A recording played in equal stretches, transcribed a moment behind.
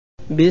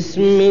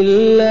بسم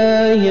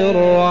الله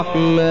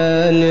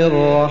الرحمن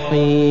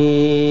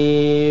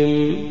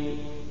الرحيم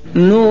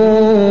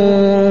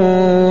نون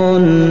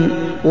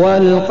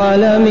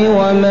والقلم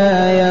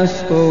وما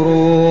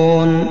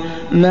يسطرون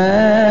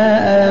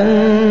ما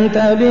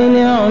أنت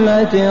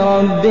بنعمة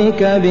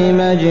ربك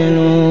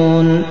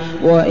بمجنون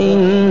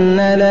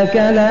وإن لك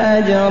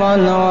لأجرا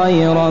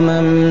غير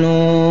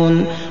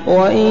ممنون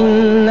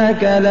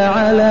وإنك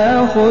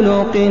لعلى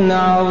خلق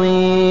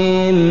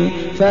عظيم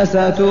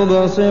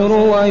فستبصر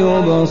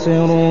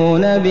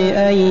ويبصرون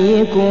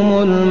بأيكم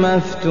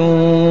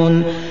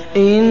المفتون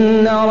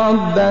إن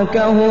ربك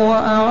هو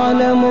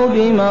أعلم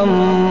بمن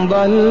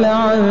ضل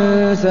عن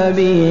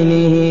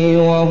سبيله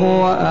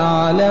وهو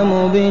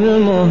أعلم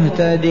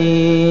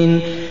بالمهتدين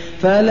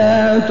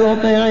فلا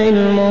تطع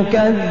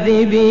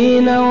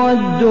المكذبين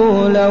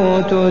ودوا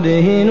لو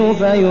تدهن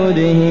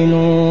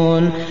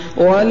فيدهنون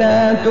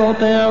ولا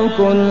تطع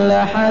كل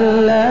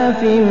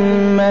حلاف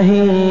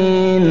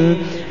مهين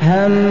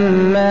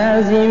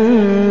هماز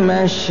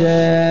مشاء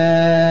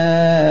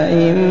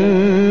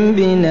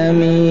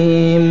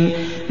بنميم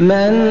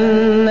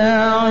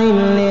مناع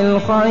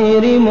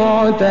للخير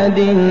معتد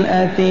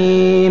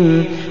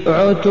أثيم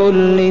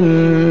عتل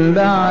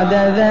بعد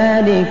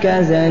ذلك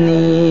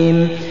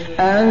زنيم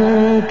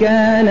أن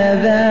كان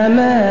ذا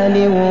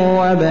مال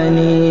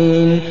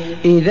وبنين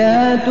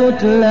إذا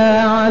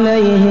تتلى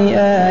عليه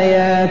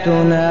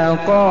آياتنا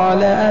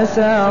قال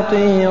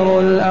أساطير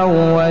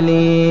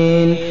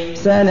الأولين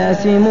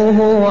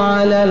سنسمه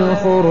على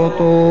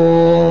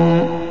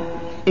الخرطوم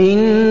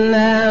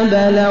إنا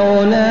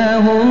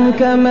بلوناهم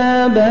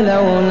كما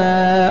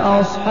بلونا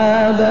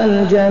أصحاب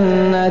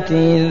الجنة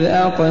إذ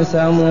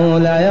أقسموا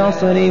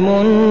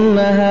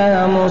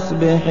ليصرمنها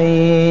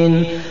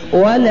مصبحين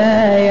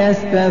ولا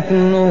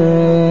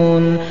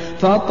يستثنون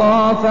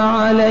فطاف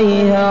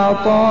عليها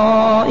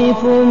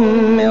طائف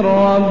من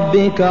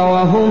ربك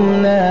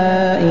وهم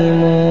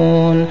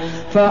نائمون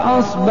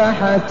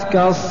فأصبحت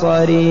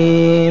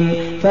كالصريم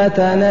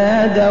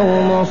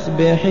فتنادوا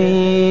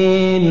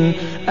مصبحين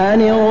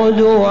أن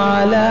اغدوا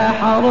على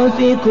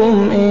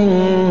حرثكم إن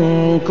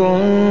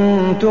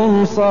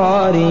كنتم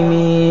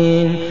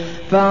صارمين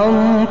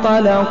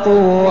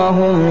فانطلقوا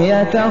وهم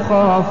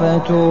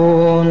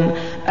يتخافتون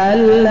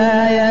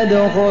ألا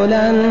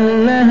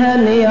يدخلنها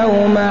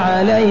اليوم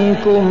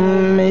عليكم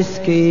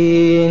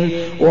مسكين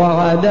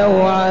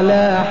وغدوا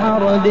على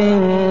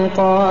حرد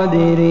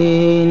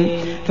قادرين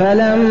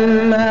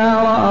فلما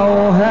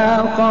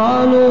رأوها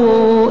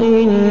قالوا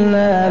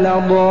إنا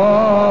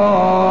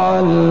لضالون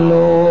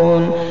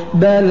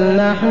بل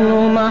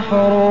نحن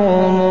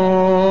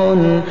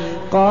محرومون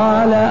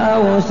قال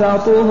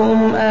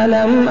أوسطهم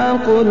ألم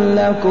أقل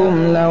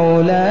لكم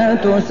لولا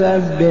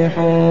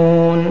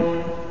تسبحون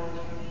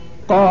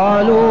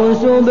قالوا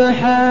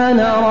سبحان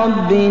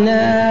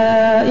ربنا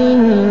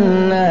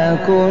إنا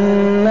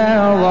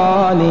كنا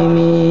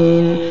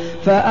ظالمين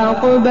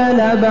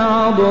فأقبل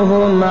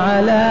بعضهم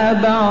على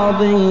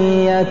بعض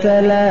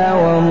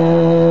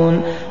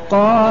يتلاومون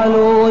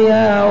قالوا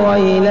يا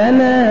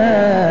ويلنا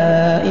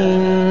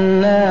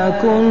إنا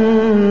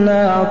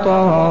كنا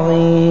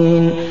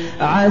طاغين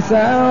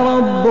عسى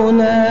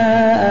ربنا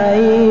أن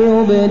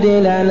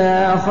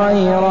يبدلنا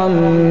خيرا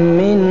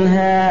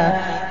منها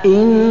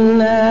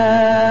إنا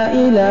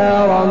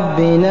إلى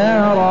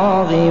ربنا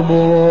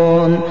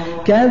راغبون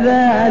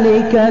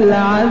كذلك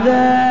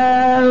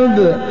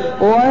العذاب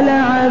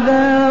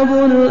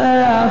ولعذاب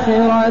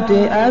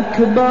الآخرة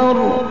أكبر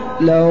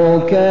لو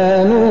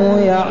كانوا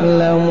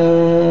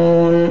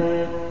يعلمون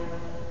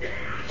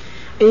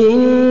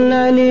إن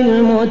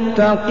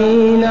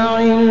للمتقين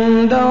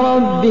عند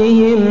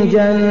ربهم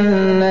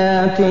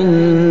جنات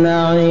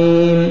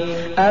النعيم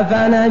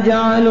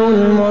أفنجعل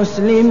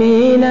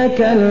المسلمين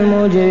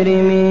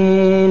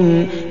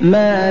كالمجرمين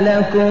ما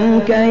لكم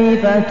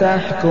كيف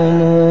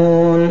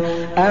تحكمون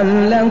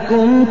أم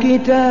لكم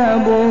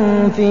كتاب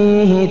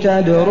فيه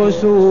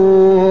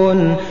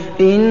تدرسون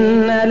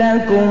إن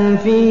لكم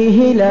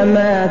فيه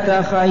لما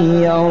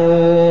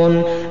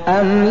تخيرون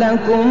أم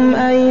لكم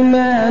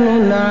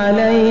أيمان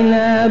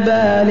علينا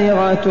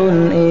بالغة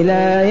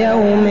إلى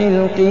يوم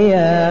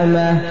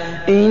القيامة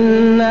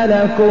إن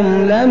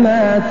لكم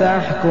لما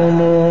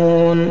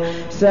تحكمون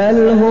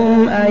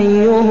سلهم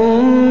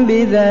أيهم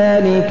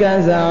بذلك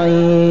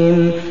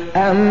زعيم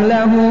أم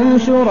لهم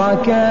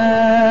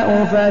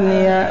شركاء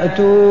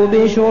فليأتوا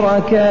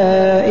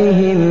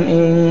بشركائهم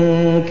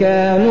إن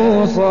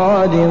كانوا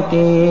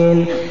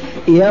صادقين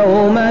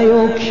يوم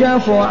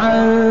يكشف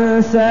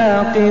عن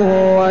ساق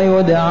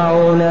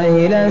ويدعون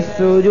إلى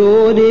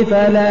السجود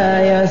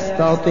فلا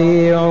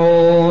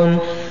يستطيعون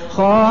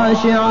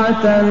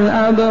خاشعة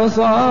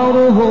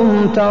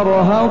أبصارهم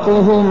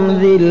ترهقهم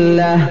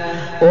ذلة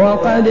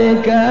وقد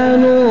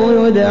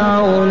كانوا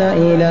يدعون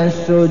إلى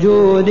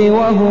السجود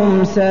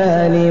وهم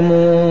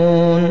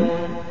سالمون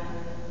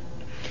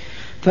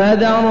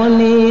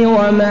فذرني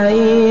ومن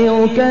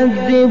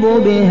يكذب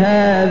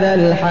بهذا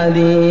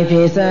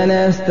الحديث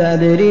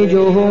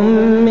سنستدرجهم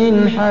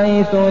من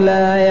حيث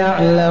لا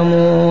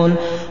يعلمون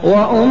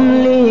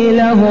وأملي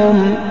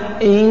لهم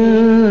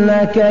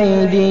إن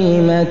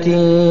كيدي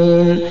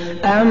متين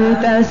أم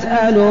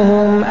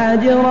تسألهم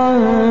أجرا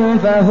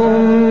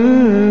فهم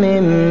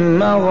من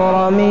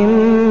مغرم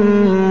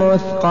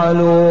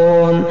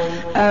مثقلون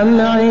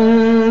أم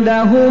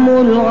عندهم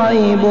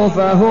الغيب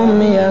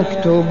فهم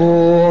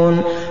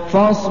يكتبون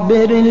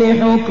فاصبر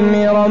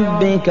لحكم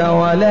ربك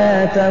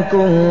ولا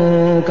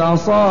تكن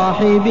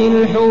كصاحب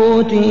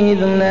الحوت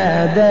إذ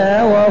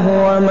نادى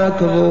وهو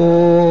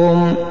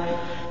مكظوم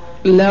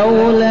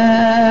لولا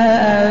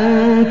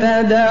أن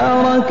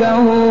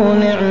تداركه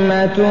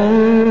نعمة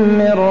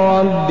من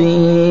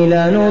ربه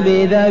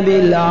لنبذ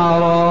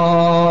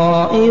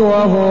بالعراء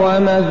وهو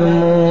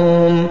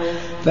مذموم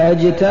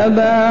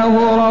فاجتباه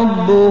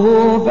ربه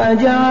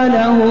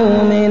فجعله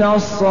من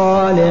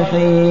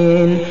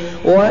الصالحين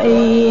وإن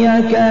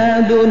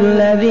يكاد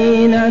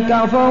الذين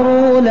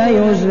كفروا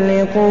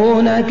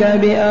ليزلقونك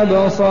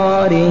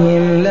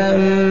بأبصارهم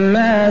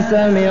لما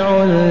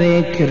سمعوا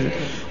الذكر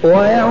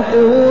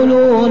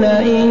ويقولون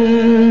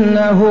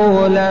إنه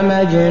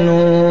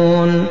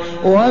لمجنون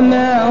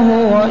وما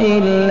هو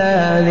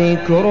إلا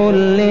ذكر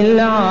للعالمين.